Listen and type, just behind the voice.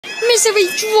misery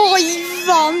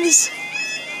drivers.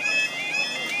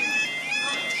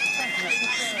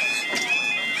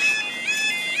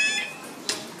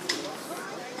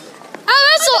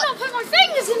 I put my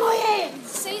fingers in my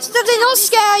ears. Did it not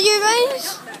scare you,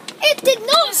 mate? It did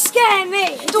not scare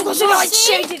me. Because it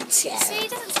didn't scare. See,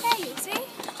 it doesn't scare you, see?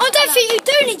 I don't think you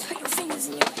do need to put your fingers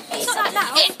in your ears. It's not like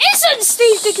that. It isn't,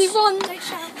 Steve Dicky One. Don't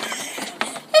shout.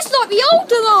 It's like the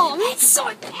older one. It's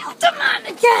like the older man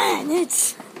again.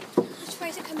 It's Which way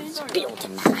is it coming in? the older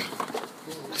man.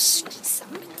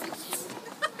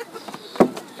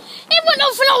 It went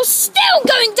off and I was still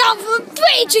going down from a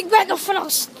bridge. It went off and I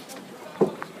was...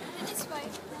 This way.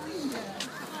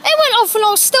 It went off and I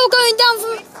was still going down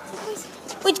from...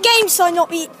 With game sign not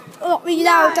be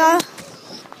louder.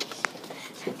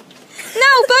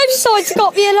 Now both sides have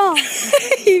got the alarm.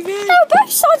 No,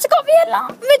 both sides have got the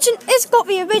alarm. It's got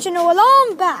the original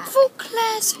alarm back. I thought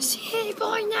Claire's was here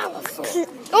by now. I thought.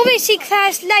 Obviously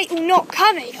Claire's late or not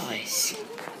coming. Guys.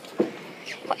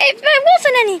 There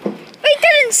wasn't any. We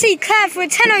didn't see Claire for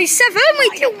 10:07. We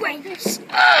did wait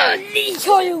early.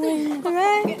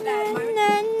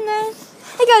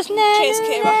 He goes no. Cheers,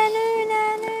 Kira. No.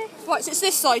 Right, so it's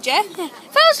this side, yeah?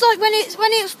 Feels like when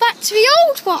it was back to the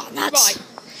old one. That's Right.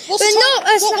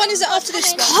 What one is it after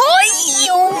this one?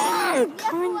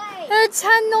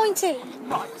 10:19.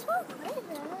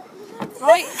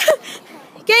 Right.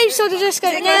 Game sort of just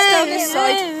going. It goes down this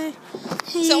side.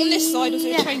 So on this side, or does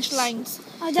it change lanes?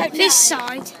 I don't know. This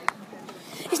side.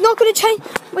 It's not going to change.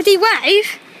 Would he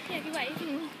wave? Yeah, you wave.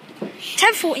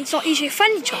 10:14's not usually a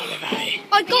friendly driver though.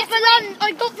 I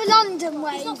got the London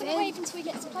wave. He's not going to wave until he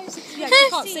gets closer to you. Yeah, you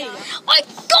can't see it. I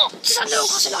got to know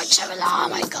because I like to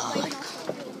alarm. Oh my god.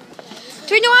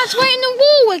 Do we know how to wait in the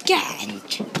wall again?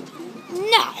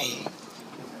 No.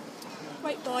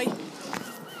 Wait, boy.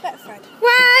 Better Fred.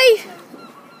 Wave.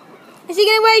 Is he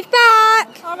going to wave back?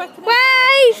 I reckon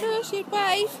Wave. Sure, she'd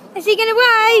wave. Is he going to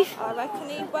wave? I reckon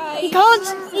he'd wave. He can't.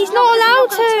 He's not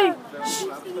allowed to.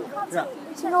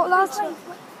 He's not allowed to.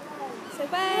 So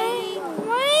wave.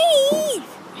 Wave.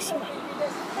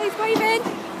 He's waving.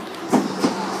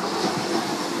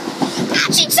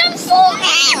 Actually,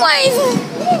 10:14 wave.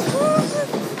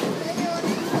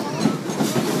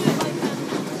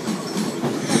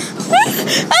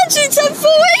 Actually,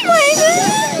 10:14 wave.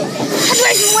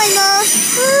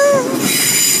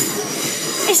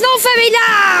 It's not very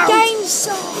loud. Game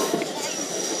song.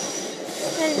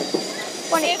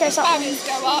 When it goes up. Barriers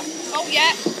go up. Oh,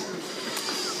 yeah.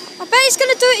 I bet it's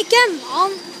going to do it again,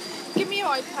 Mum. Give me your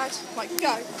iPad. Right,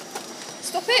 go.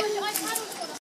 Stop it.